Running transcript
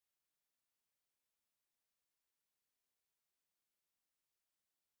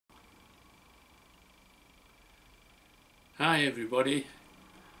Hi everybody,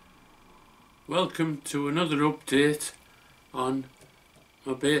 welcome to another update on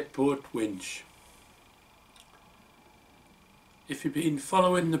my Baitboat Winch. If you've been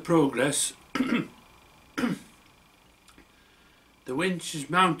following the progress, the winch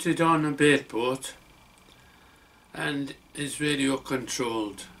is mounted on a bait boat and is radio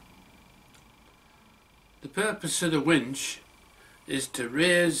controlled. The purpose of the winch is to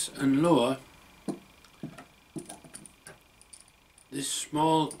raise and lower this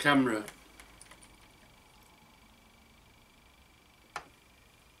small camera.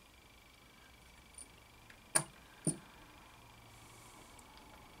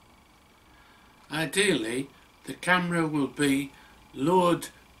 Ideally, the camera will be lowered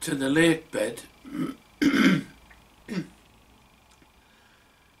to the lake bed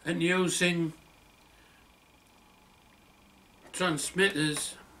and using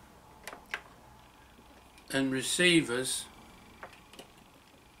transmitters and receivers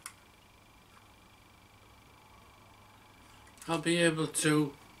I'll be able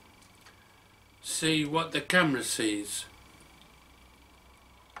to see what the camera sees.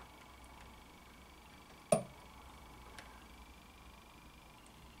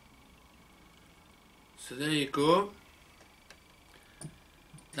 So there you go,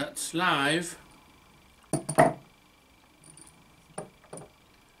 that's live,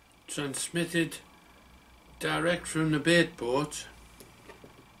 transmitted direct from the bait boat.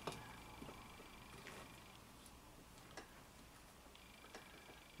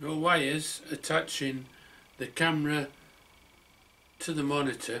 No wires attaching the camera to the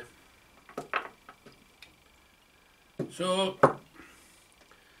monitor. So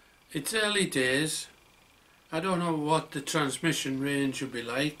it's early days. I don't know what the transmission range will be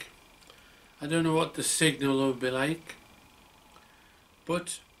like. I don't know what the signal will be like.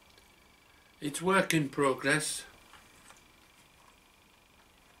 But it's work in progress.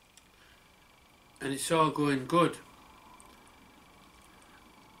 And it's all going good.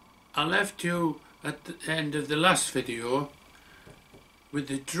 I left you at the end of the last video with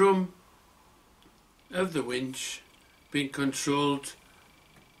the drum of the winch being controlled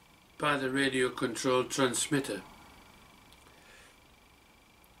by the radio controlled transmitter.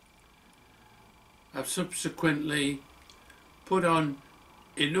 I've subsequently put on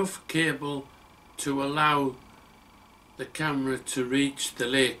enough cable to allow the camera to reach the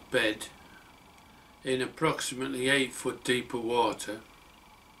lake bed in approximately 8 foot deeper water.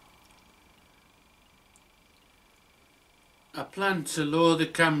 I plan to lower the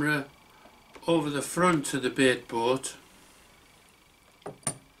camera over the front of the bait boat.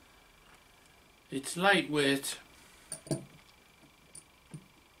 It's lightweight,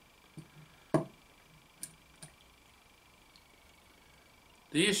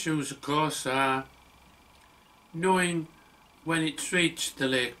 the issues of course are knowing when it's reached the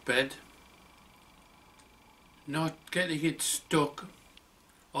lake bed, not getting it stuck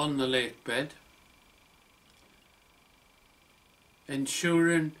on the lake bed,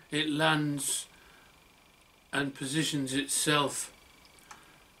 ensuring it lands and positions itself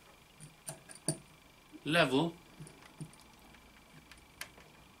level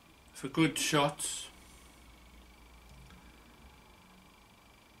for good shots.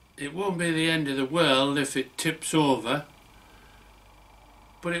 It won't be the end of the world if it tips over,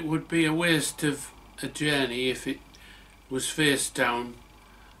 but it would be a waste of a journey if it was face down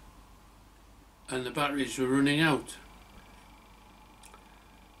and the batteries were running out.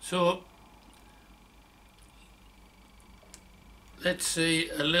 So let's see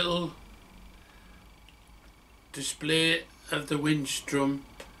a little display of the winch drum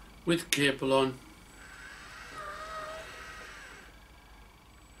with cable on.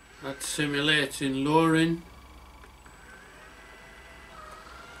 That's simulating lowering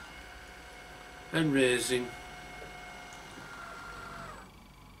and raising.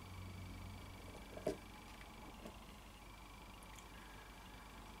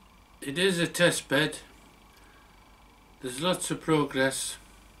 It is a test bed. There's lots of progress.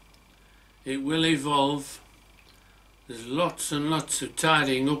 It will evolve. There's lots and lots of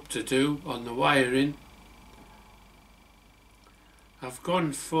tidying up to do on the wiring. I've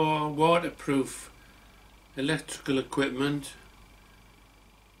gone for waterproof electrical equipment,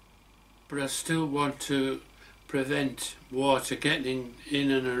 but I still want to prevent water getting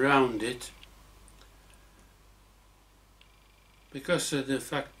in and around it because of the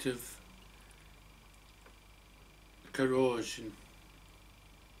fact of corrosion.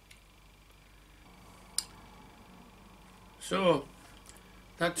 So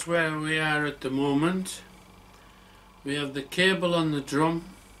that's where we are at the moment. We have the cable on the drum,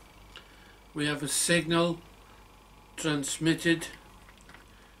 we have a signal transmitted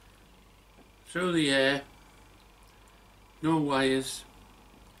through the air, no wires,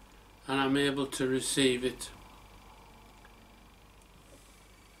 and I'm able to receive it.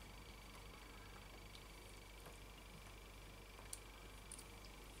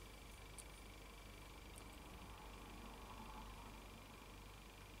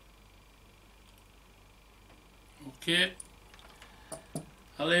 Okay,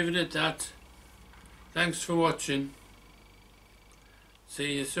 I'll leave it at that. Thanks for watching.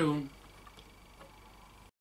 See you soon.